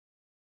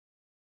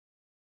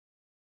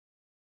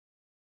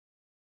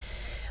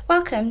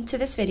Welcome to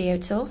this video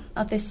tour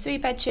of this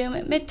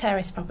 3-bedroom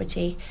mid-terrace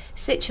property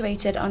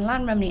situated on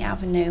Llanrumney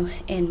Avenue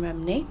in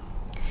Rumney.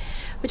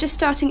 We're just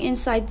starting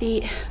inside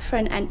the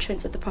front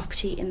entrance of the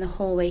property in the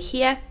hallway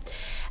here.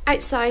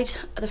 Outside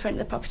the front of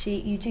the property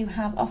you do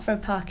have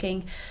off-road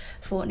parking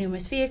for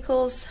numerous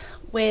vehicles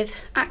with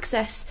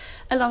access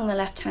along the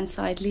left-hand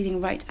side leading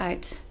right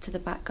out to the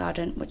back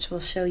garden, which we'll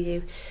show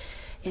you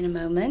in a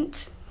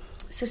moment.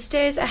 So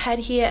stairs ahead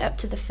here up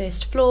to the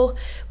first floor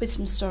with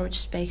some storage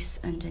space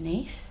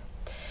underneath.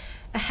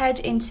 Ahead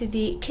into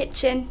the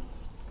kitchen,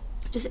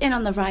 just in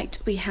on the right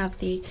we have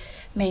the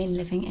main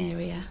living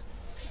area.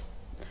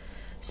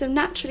 So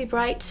naturally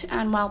bright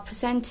and well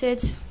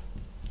presented.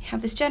 You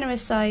have this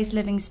generous sized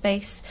living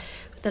space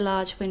with a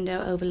large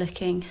window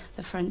overlooking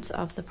the front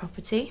of the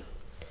property.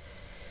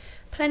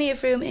 Plenty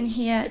of room in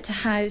here to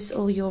house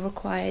all your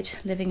required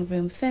living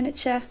room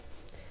furniture.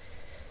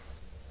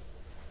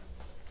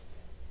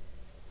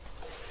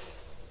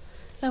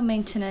 Low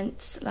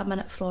maintenance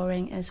laminate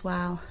flooring as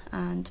well,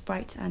 and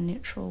bright and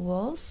neutral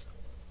walls.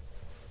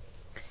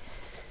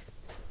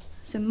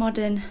 Some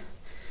modern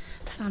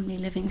family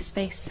living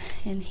space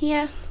in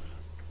here.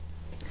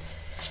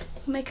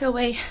 We'll make our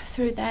way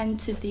through then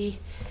to the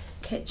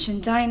kitchen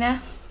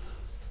diner.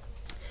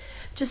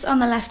 Just on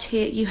the left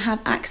here you have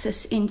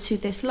access into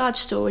this large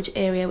storage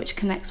area which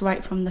connects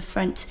right from the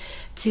front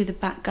to the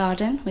back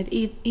garden with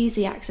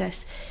easy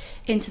access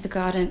into the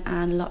garden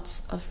and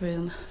lots of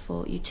room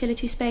for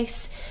utility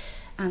space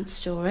and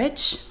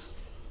storage.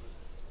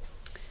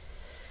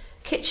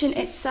 Kitchen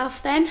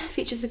itself then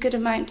features a good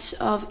amount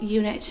of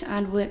unit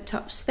and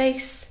worktop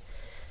space,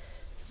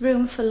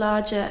 room for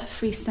larger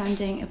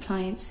freestanding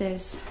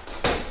appliances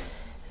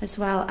as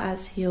well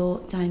as your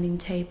dining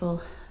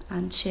table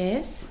and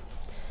chairs.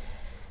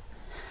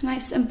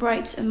 Nice and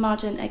bright and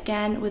modern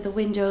again with a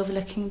window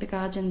overlooking the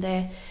garden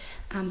there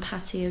and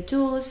patio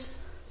doors.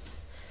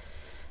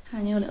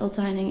 And your little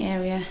dining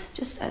area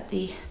just at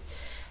the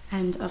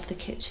end of the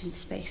kitchen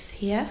space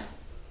here.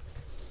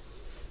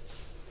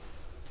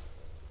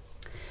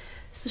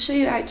 So I'll show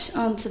you out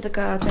onto the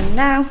garden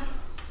now.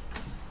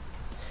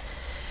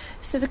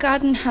 So the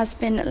garden has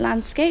been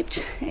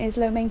landscaped. It is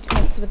low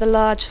maintenance with a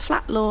large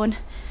flat lawn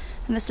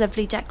and this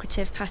lovely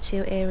decorative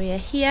patio area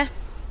here.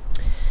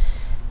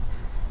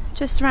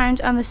 Just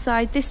round on the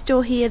side, this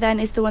door here then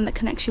is the one that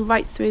connects you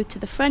right through to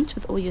the front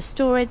with all your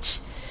storage.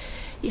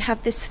 You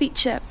have this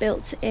feature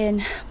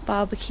built-in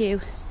barbecue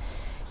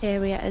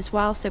area as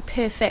well, so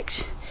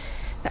perfect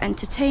for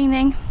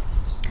entertaining.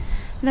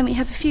 And then we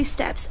have a few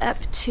steps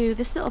up to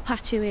this little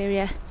patio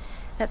area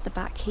at the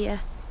back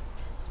here.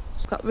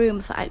 We've got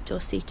room for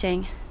outdoor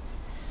seating.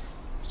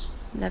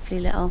 Lovely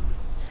little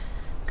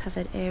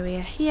covered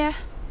area here.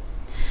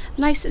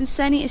 Nice and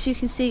sunny, as you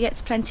can see, gets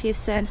plenty of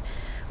sun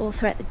all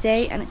throughout the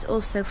day, and it's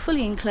also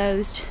fully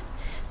enclosed,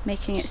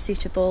 making it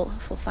suitable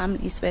for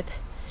families with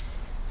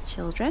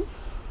children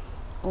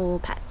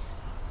or pets.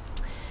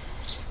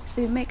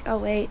 So we make our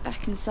way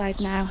back inside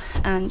now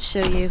and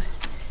show you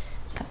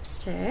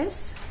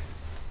upstairs.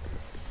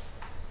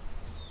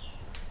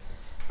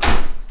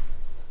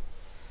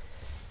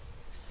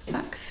 So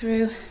back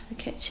through the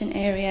kitchen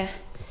area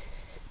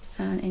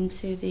and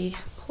into the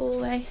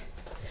hallway.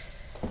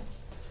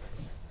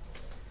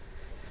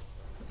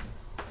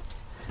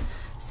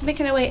 So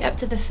making our way up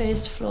to the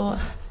first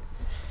floor.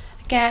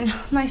 Again,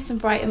 nice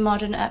and bright and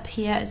modern up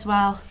here as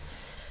well,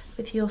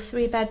 with your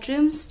 3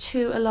 bedrooms,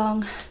 2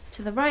 along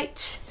to the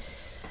right,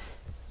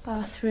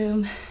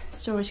 bathroom,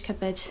 storage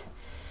cupboard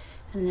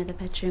and another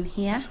bedroom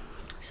here.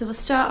 So we'll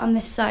start on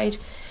this side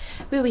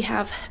where we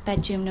have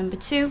bedroom number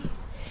 2.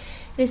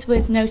 It is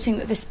worth noting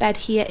that this bed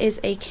here is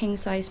a king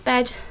size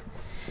bed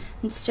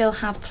and still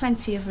have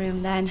plenty of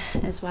room then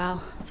as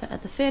well for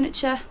other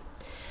furniture.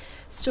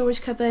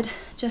 Storage cupboard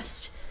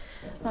just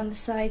on the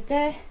side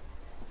there.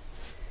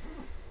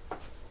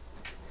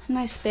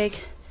 Nice big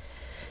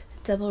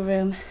double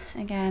room,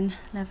 again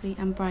lovely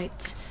and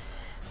bright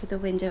with a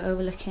window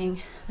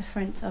overlooking the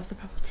front of the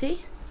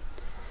property.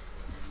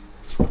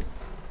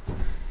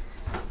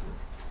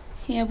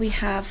 Here we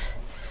have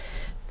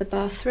the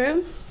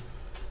bathroom.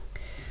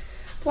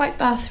 White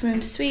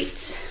bathroom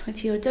suite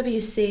with your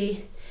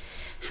WC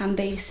hand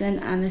basin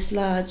and this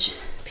large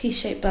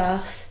P-shaped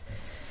bath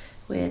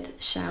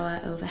with shower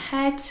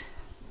overhead.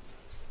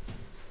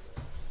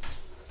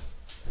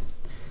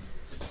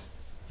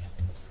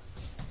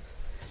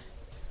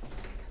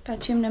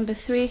 Bedroom number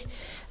 3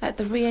 at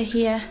the rear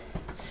here.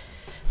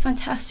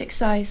 Fantastic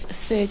size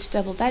 3rd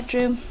double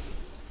bedroom.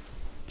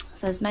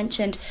 So as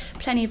mentioned,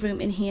 plenty of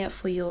room in here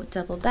for your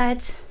double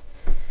bed.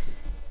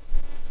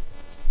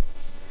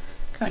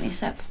 Currently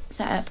set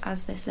up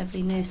as this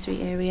lovely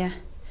nursery area.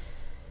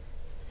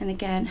 And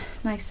again,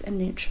 nice and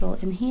neutral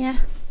in here.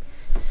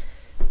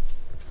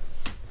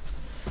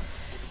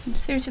 And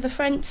through to the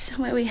front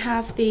where we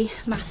have the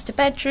master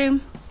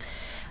bedroom.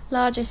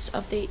 Largest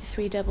of the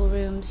 3 double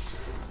rooms.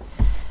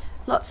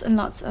 Lots and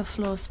lots of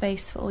floor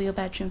space for all your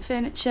bedroom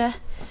furniture,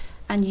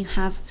 and you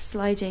have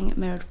sliding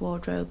mirrored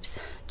wardrobes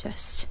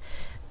just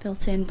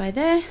built in by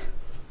there.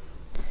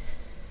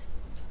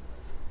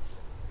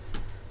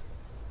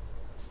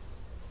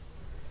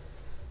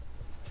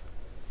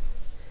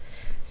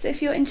 So if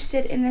you're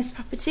interested in this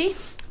property,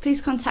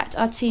 please contact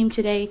our team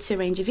today to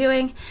arrange a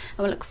viewing, and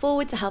we'll look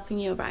forward to helping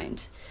you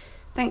around.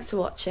 Thanks for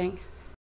watching.